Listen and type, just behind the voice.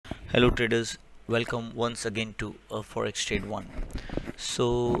Hello traders, welcome once again to Forex Trade 1.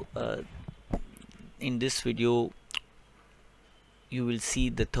 So in this video you will see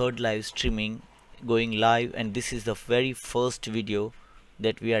the third live streaming going live, and this is the very first video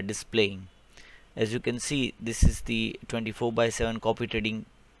that we are displaying. As you can see, this is the 24x7 copy trading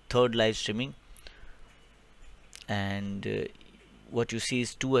third live streaming, and what you see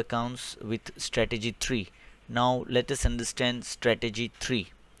is two accounts with strategy 3. Now let us understand strategy 3.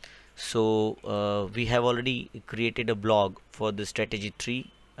 So we have already created a blog for the strategy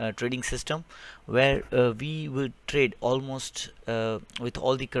 3 trading system, where we will trade almost with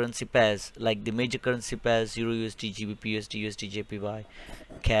all the currency pairs, like the major currency pairs: Euro USD, GBP USD, USD JPY,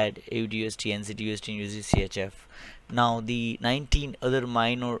 CAD, AUD USD, NZD USD, and USD CHF. Now the 19 other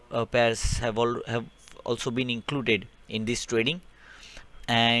minor pairs have also been included in this trading,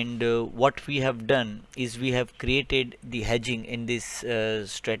 and what we have done is we have created the hedging in this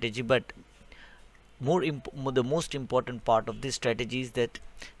strategy. But the most important part of this strategy is that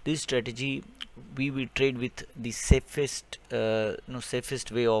this strategy we will trade with the safest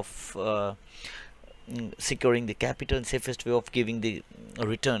safest way of securing the capital and safest way of giving the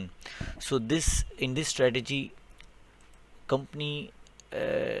return. So in this strategy, company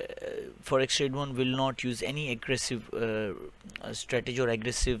Forex Trade 1 will not use any aggressive strategy or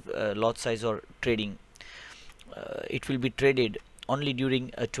aggressive lot size or trading. It will be traded only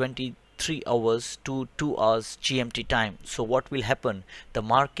during 23 hours to 2 hours GMT time. So what will happen? The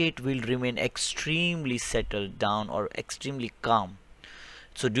market will remain extremely settled down or extremely calm.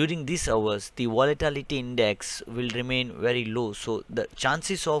 So during these hours, the volatility index will remain very low. So the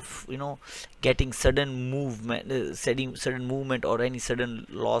chances of getting sudden movement or any sudden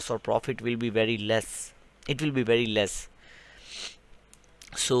loss or profit will be very less. It will be very less.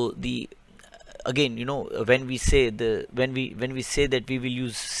 So again, when we say that we will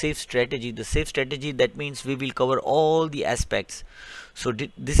use safe strategy, the safe strategy, that means we will cover all the aspects. So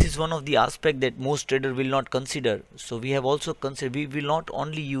this is one of the aspects that most trader will not consider. So we have also considered, we will not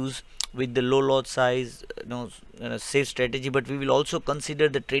only use with the low lot size safe strategy, but we will also consider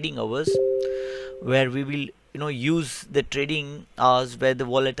the trading hours, where we will use the trading hours where the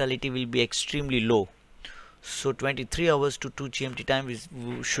volatility will be extremely low. So 23 hours to 2 GMT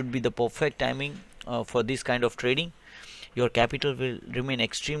time should be the perfect timing for this kind of trading. Your capital will remain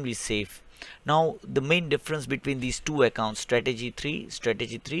extremely safe. Now the main difference between these two accounts, strategy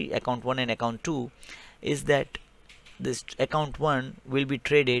 3, account 1 and account 2, is that this account 1 will be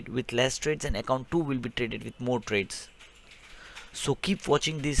traded with less trades and account 2 will be traded with more trades. So keep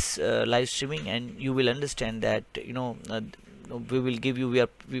watching this live streaming, and you will understand that we will give you,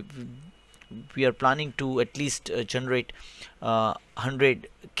 we are planning to at least generate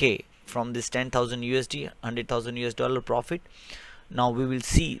 100k from this 10,000 USD, 100,000 US dollar profit. Now we will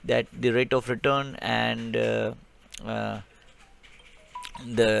see that the rate of return and the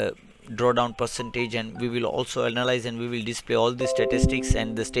drawdown percentage, and we will also analyze and we will display all the statistics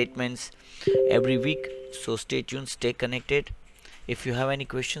and the statements every week. So stay tuned, stay connected. If you have any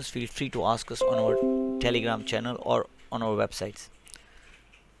questions, feel free to ask us on our Telegram channel or on our websites.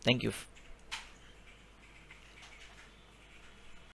 Thank you.